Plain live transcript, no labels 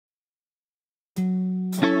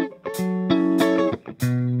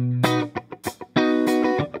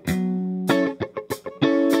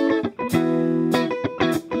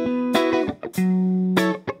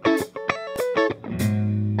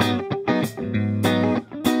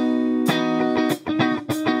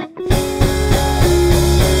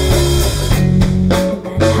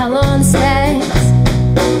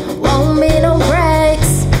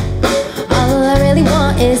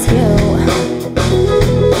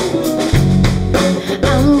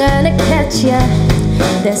you.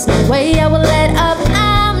 There's no way I will let up.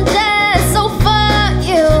 I'm just so for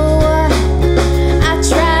you. I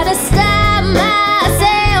try to stop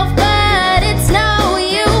myself, but it's no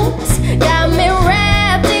use. Got me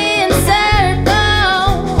wrapped in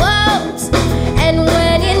circles, and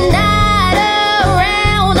when you're not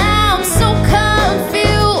around, I'm so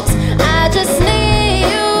confused. I just need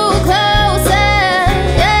you closer,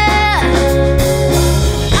 yeah.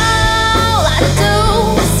 All I do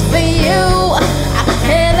is for you. I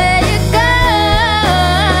can't let you go,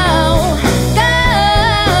 go.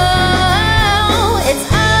 It's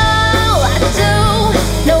all I do.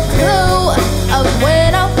 No clue of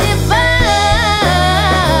when I'll give up.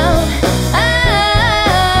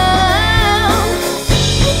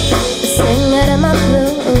 The singer to my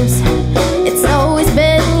blues, it's always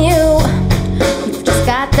been you. You've just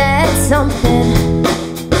got that something.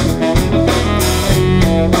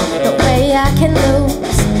 No way I can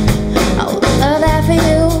lose all the love I have for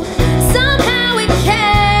you. Somehow it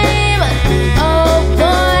came. Oh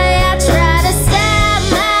boy, I try to stop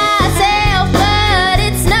myself, but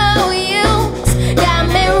it's no use. Got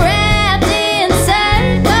me wrapped in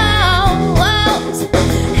circles,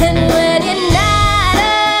 and when you're not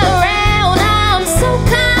around, I'm so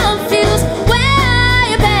confused. Where are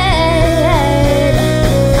you, babe?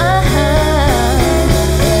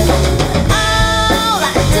 All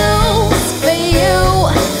I do is for you.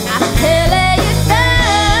 I can't let you go,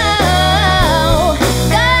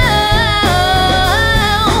 go.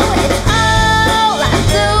 It's all I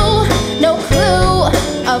do. No clue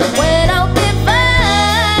of when I'll give up.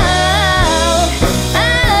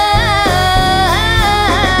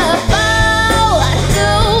 All I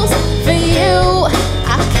do's for you.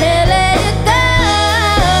 I can't let you go,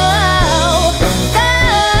 go.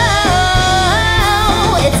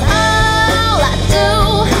 It's all I do.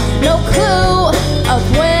 No clue of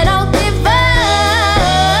when I'll give up.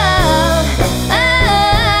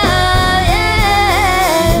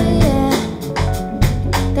 Yeah.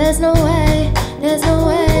 There's no way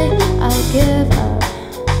I'll give up.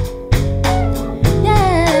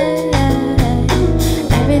 Yeah.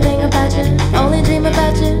 Everything about you, only dream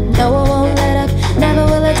about you. No, I won't let up, never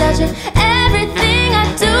will I touch you. Everything I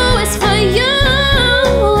do is for you.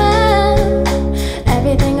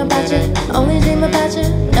 Everything about you, only dream about you.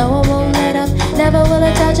 No, I won't let up, never will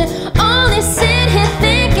I touch you. Only sit here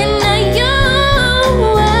thinking of you.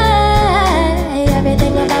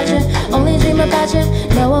 Everything about you, only dream about you.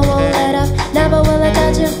 No, I won't let up, never will I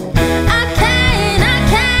touch you. I can't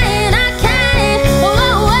go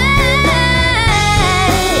away,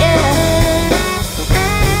 yeah.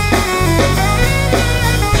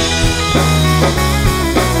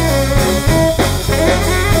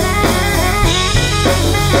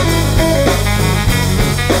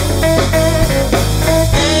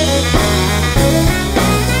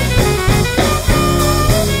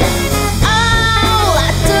 All I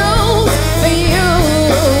do for you.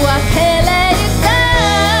 I can't let you go,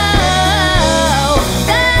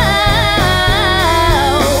 go.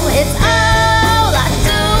 It's all I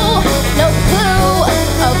do. No clue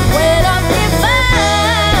of when I'll give up.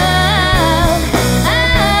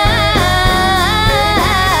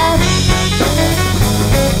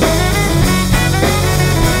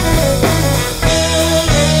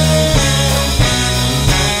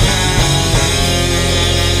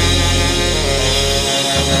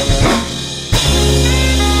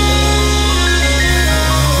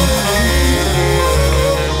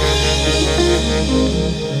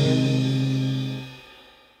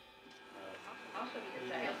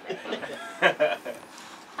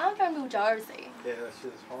 I'm from New Jersey. Yeah, that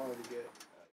shit is hard to get.